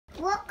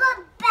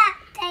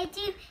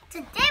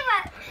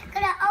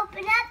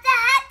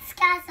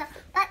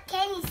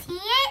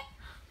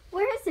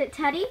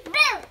Teddy?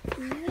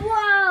 Boom!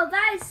 Whoa,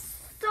 that is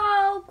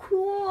so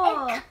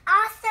cool. It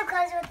also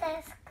comes with a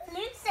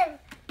exclusive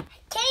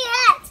kitty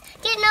hat.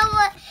 Do you know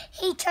what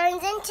he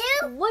turns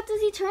into? What does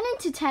he turn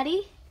into,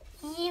 Teddy?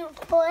 You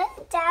put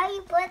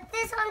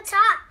this on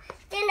top.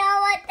 Do you know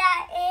what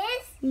that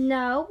is?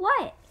 No,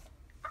 what?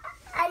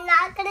 I'm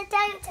not going to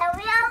tell you until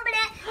we open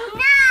it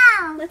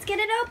now. Let's get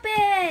it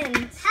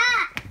opened.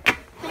 Ha!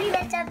 You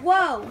lift up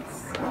Whoa.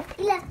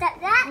 You lift up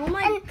that. Oh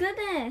my and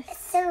goodness.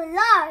 it's so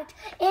large.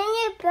 And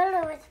you build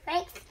it with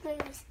fake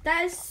screws.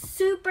 That is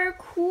super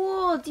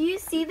cool. Do you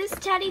see this,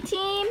 Teddy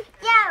team?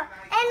 Yeah.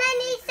 And then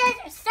he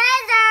says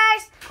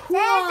scissors. Cool.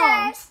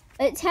 Scissors.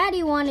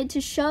 Teddy wanted to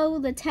show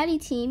the Teddy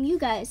team you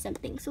guys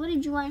something. So what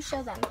did you want to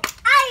show them?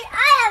 I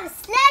have a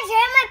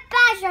sledgehammer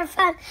basher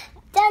from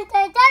Dun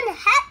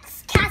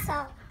Hex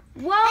Castle.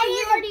 Whoa, And you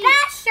he's already, a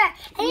basher.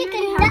 And you you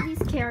already can have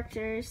these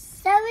characters.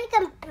 so we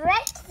can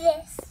break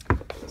this.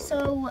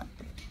 So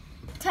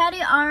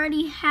Teddy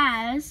already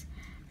has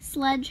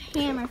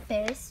Sledgehammer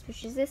Fist,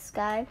 which is this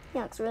guy. He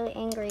looks really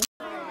angry.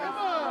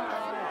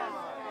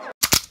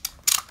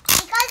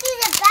 Because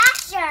he's a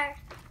basher.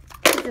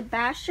 He's a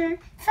basher.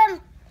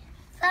 From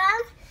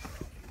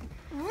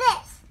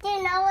this. Do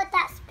you know what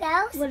that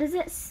spells? What does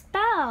it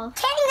spell?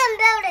 Kingdom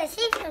Builders.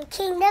 He's from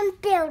Kingdom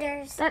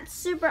Builders. That's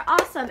super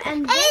awesome.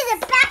 And And he's a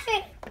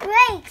basher.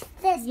 Breaks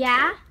this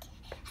yeah,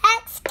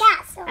 Hex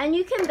Castle. and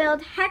you can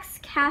build Hex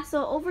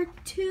Castle over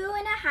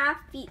 2.5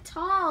 feet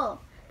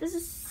tall. This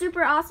is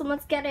super awesome.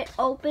 Let's get it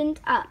opened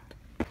up.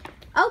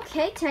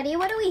 Okay, Teddy,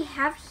 what do we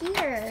have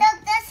here? So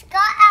this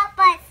got out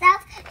by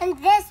itself,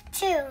 and this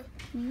too.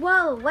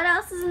 Whoa, what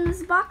else is in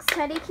this box,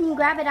 Teddy? Can you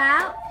grab it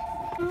out?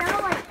 No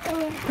one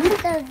can.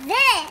 So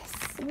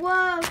this.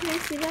 Whoa, can I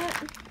see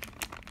that?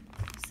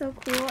 So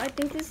cool. I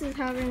think this is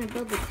how we're going to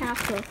build the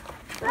castle. Wait,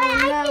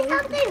 I see we-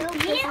 something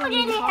this weird one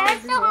in here. has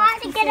It's so little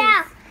hard to get pieces.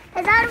 out.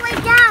 It's all the way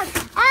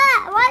down.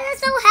 Ah, why is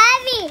it so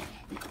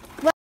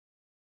heavy?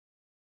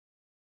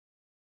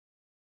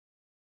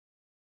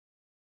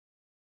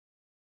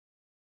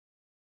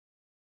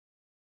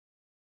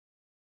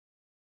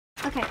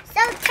 Okay.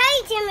 So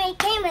Teddy Jimmy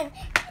came with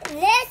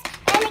this,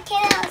 and it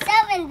came out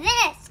itself, and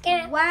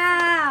this.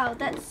 Wow,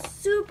 that's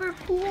super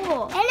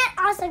cool. And it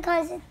also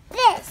comes with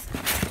this.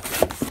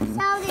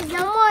 So there's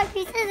no more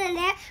pieces in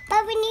there,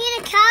 but we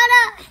need a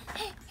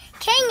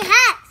king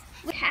hat.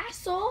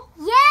 Castle?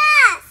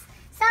 Yes!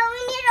 So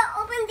we need to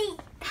open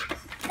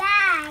these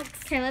bags.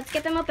 Okay, let's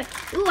get them open.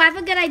 Ooh, I have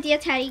a good idea,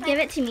 Teddy. Give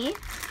it to me.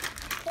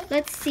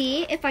 Let's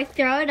see if I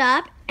throw it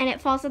up and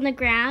it falls on the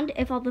ground,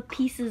 if all the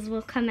pieces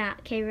will come out.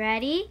 Okay,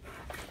 ready?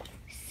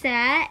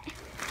 Set.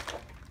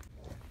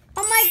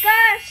 Oh my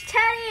gosh,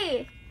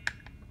 Teddy!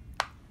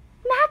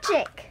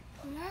 Magic!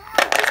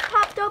 It just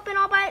popped open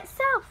all by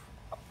itself.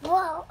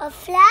 Whoa, a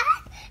flag?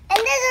 And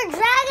there's a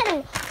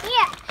dragon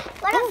here.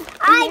 What if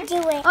I do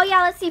it? Oh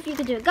yeah, let's see if you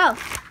can do it. Go.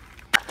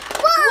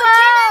 Whoa!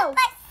 Whoa!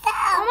 Myself.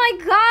 Oh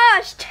my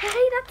gosh,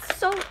 Teddy, that's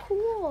so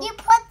cool. You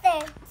put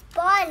the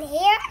ball in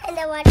here, and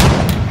then what?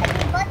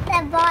 You put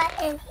the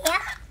ball in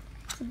here.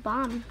 It's a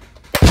bomb.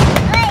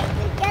 Wait,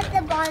 you get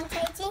the ball,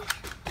 Teddy.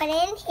 Put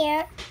it in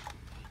here,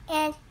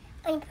 and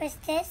when you press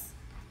this,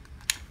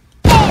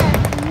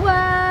 bam!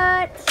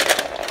 What?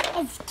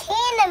 It's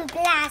cannon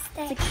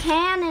blaster. It's a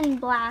cannon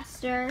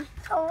blaster.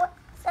 So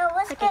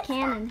what's It's like a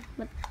cannon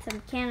with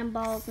some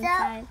cannonballs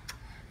inside.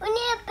 We need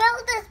to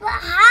build this, but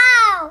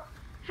how?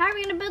 How are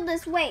we going to build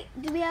this? Wait,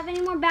 do we have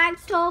any more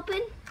bags to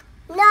open?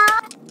 No.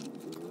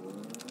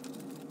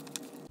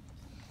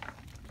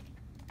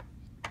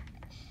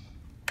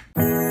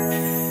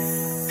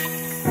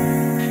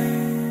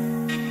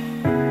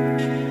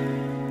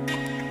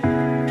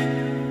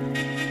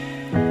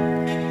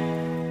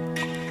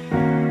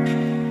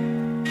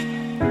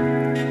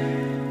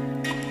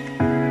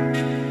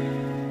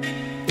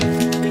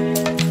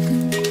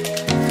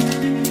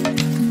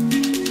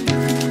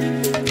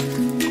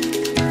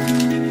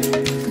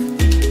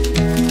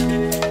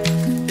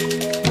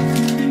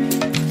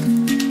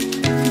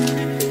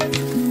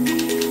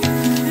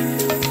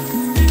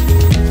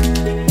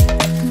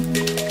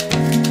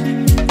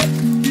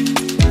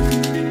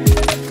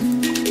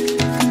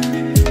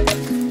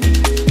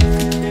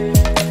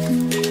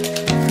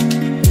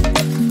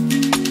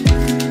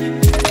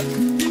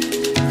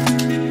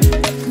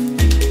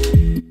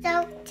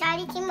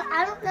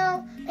 I don't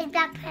know. It's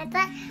Black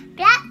Panther.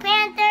 Black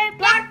Panther.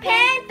 Black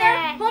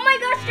Panther! Oh my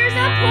gosh, there's a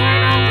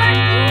portal! Black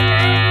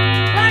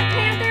Panther! Black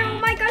Panther! Oh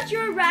my gosh,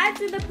 you arrived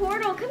through the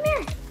portal. Come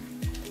here.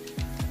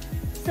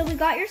 So we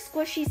got your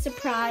squishy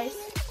surprise.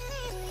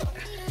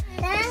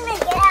 Then I'm gonna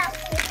get out.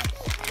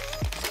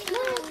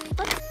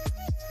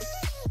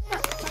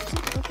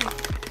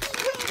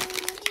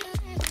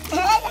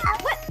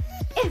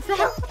 It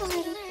fell.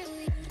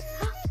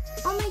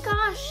 Oh my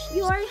gosh,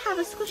 you already have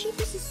a squishy.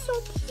 This is so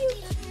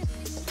cute.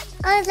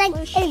 Oh, it's like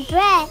it's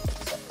bread.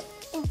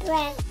 It's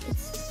bread.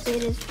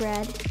 It is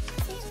bread.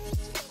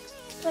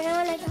 Where do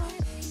I wanna go?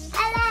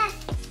 Ella,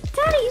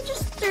 Daddy, you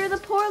just threw the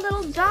poor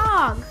little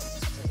dog.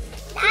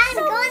 I'm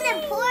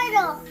going to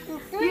portal.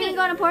 You're gonna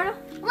go in a portal?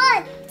 1,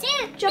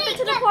 2, Jump 3,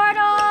 into the go. portal.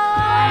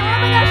 Oh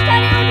my gosh,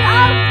 Teddy,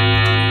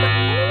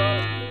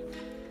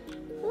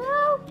 hello?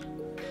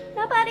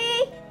 Nobody?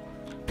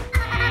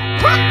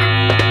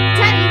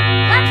 Teddy,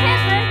 Black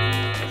Panther.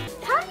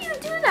 How do you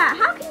do that?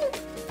 How can you?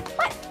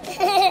 What?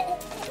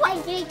 I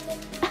did.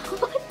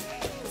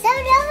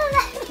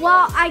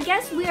 Well, I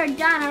guess we are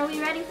done. Are we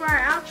ready for our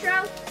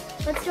outro?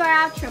 Let's do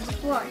our outro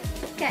before.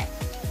 Okay.